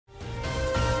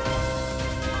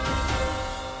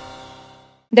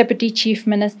Deputy Chief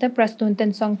Minister Prastun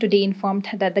Tensong today informed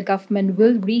that the government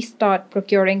will restart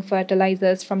procuring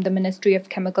fertilizers from the Ministry of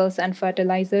Chemicals and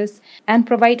Fertilizers and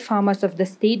provide farmers of the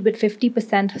state with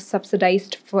 50%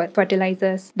 subsidized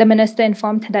fertilizers. The minister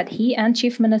informed that he and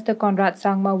Chief Minister Conrad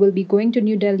Sangma will be going to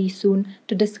New Delhi soon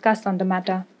to discuss on the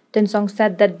matter. Tensong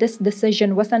said that this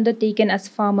decision was undertaken as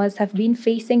farmers have been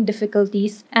facing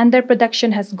difficulties and their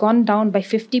production has gone down by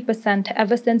 50%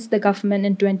 ever since the government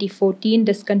in 2014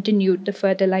 discontinued the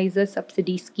fertilizer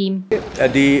subsidy scheme.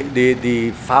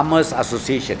 The Farmers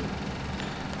Association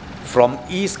from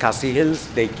East Khasi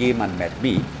Hills, they came and met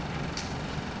me,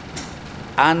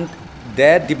 and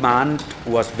their demand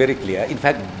was very clear. In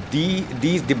fact,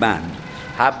 these demands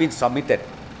have been submitted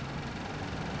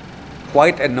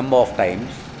quite a number of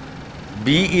times,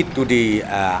 be it to the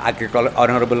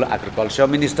Honorable Agriculture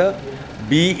Minister,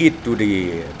 be it to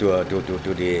the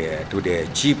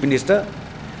Chief Minister,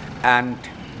 and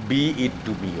be it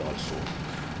to me also.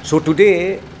 So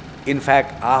today, in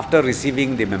fact, after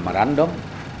receiving the memorandum,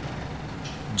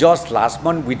 just last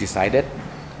month we decided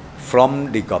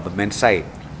from the government side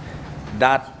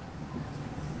that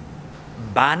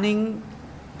banning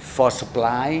for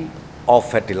supply of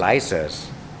fertilizers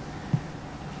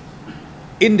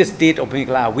in the state of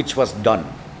Meghalaya, which was done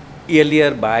earlier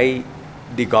by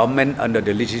the government under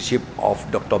the leadership of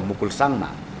Dr. Mukul Sangma,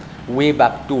 way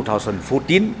back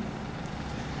 2014.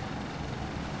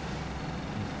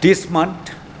 This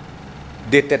month,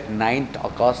 dated 9th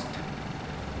August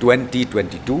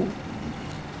 2022,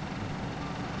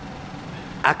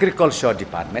 Agriculture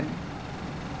Department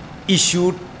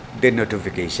issued the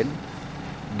notification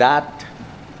that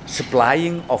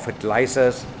supplying of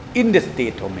fertilizers in the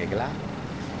state of Meghalaya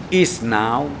is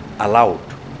now allowed,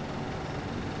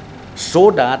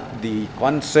 so that the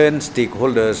concerned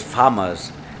stakeholders, farmers,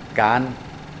 can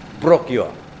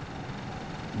procure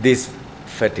these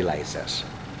fertilizers.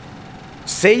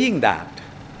 Saying that,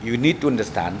 you need to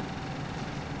understand,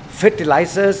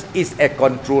 fertilizers is a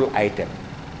control item.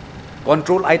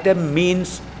 Control item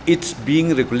means it's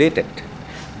being regulated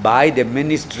by the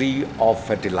Ministry of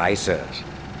Fertilizers,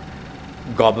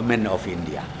 Government of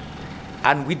India.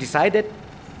 And we decided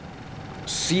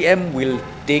CM will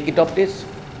take it up this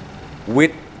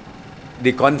with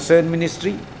the concerned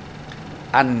ministry,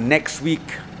 and next week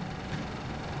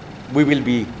we will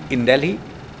be in Delhi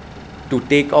to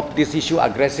take up this issue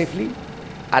aggressively.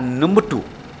 And number two,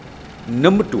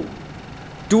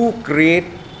 to create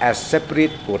a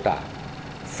separate quota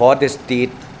for the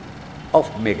state of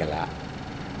Meghalaya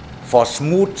for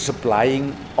smooth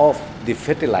supplying of the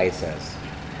fertilizers.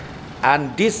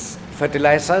 And these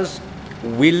fertilizers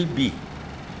will be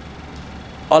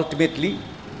ultimately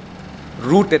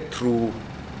routed through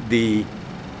the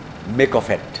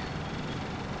Govt,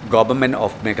 Government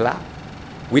of Meghalaya,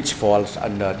 which falls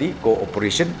under the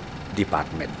Cooperation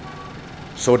Department.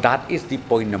 So that is the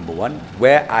point number one,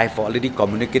 where I've already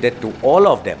communicated to all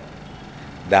of them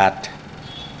that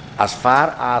as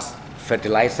far as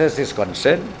fertilizers is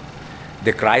concerned,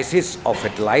 the crisis of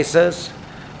fertilizers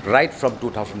right from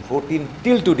 2014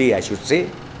 till today, I should say,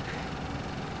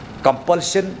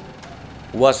 compulsion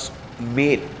was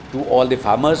made to all the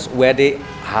farmers, where they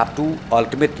have to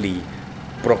ultimately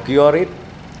procure it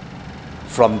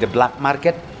from the black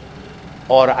market,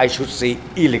 or I should say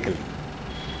illegally.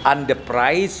 And the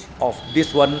price of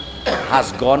this one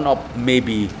has gone up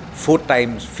maybe 4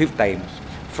 times, 5 times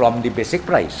from the basic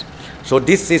price. So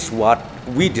this is what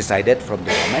we decided from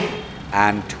the government,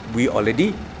 and we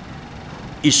already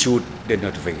issued the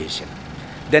notification.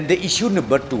 Then the issue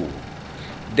number 2,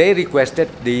 they requested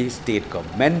the state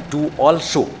government to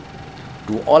also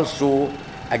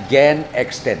again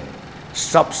extend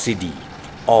subsidy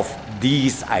of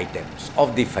these items,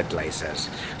 of the fertilizers.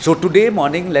 So today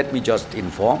morning, let me just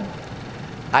inform,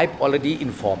 I've already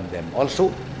informed them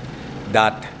also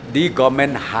that the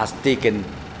government has taken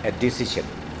a decision.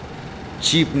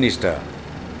 Chief Minister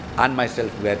and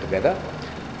myself were together.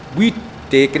 We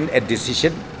taken a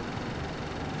decision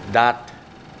that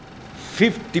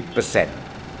 50%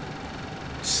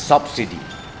 subsidy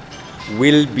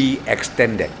will be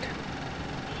extended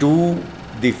to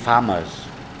the farmers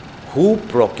who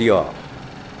procure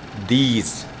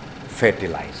these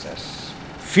fertilizers.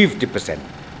 50%.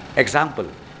 Example,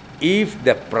 if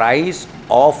the price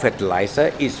of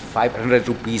fertilizer is 500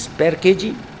 rupees per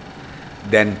kg,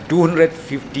 then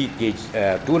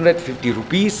 250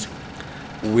 rupees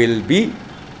will be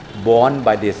borne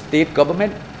by the state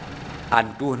government,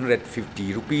 and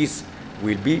 250 rupees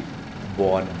will be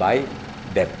borne by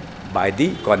them, by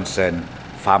the concerned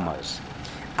farmers.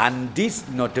 And this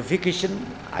notification,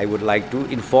 I would like to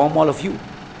inform all of you,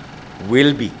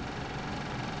 will be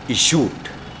issued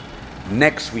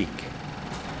next week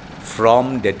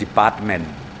from the Department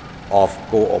of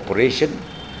Cooperation,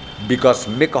 because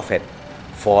Meghalaya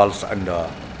falls under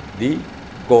the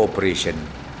Cooperation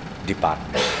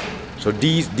Department. So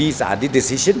these are the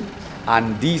decisions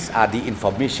and these are the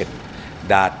information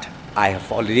that I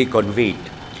have already conveyed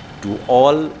to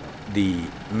all the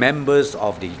members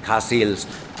of the Car Sales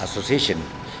Association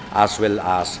as well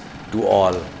as to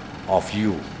all of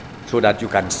you, so that you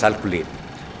can circulate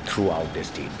throughout the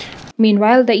state.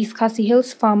 Meanwhile, the East Khasi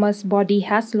Hills Farmers Body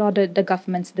has lauded the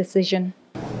government's decision.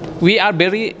 We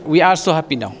are so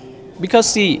happy now, because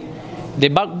see, the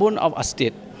backbone of a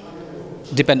state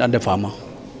depends on the farmer.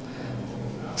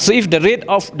 So if the rate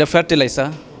of the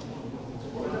fertilizer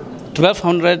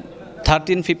 1,200,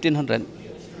 1,300, 1,500,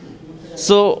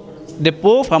 so the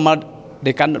poor farmer,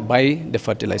 they cannot buy the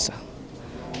fertilizer.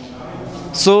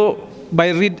 So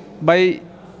by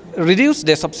reduce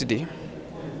the subsidy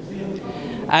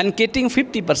and getting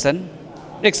 50%,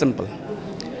 example,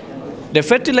 the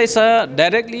fertilizer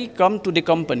directly come to the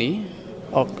company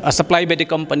or supplied by the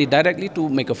company directly to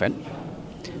Meghalaya,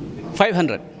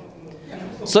 500.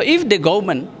 So if the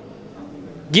government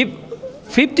give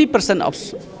 50% of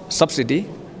subsidy,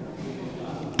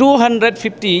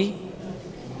 250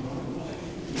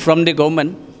 from the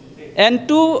government and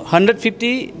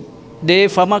 250 the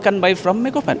farmer can buy from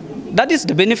Meghalaya. That is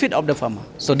the benefit of the farmer.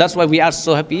 So that's why we are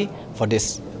so happy for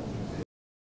this.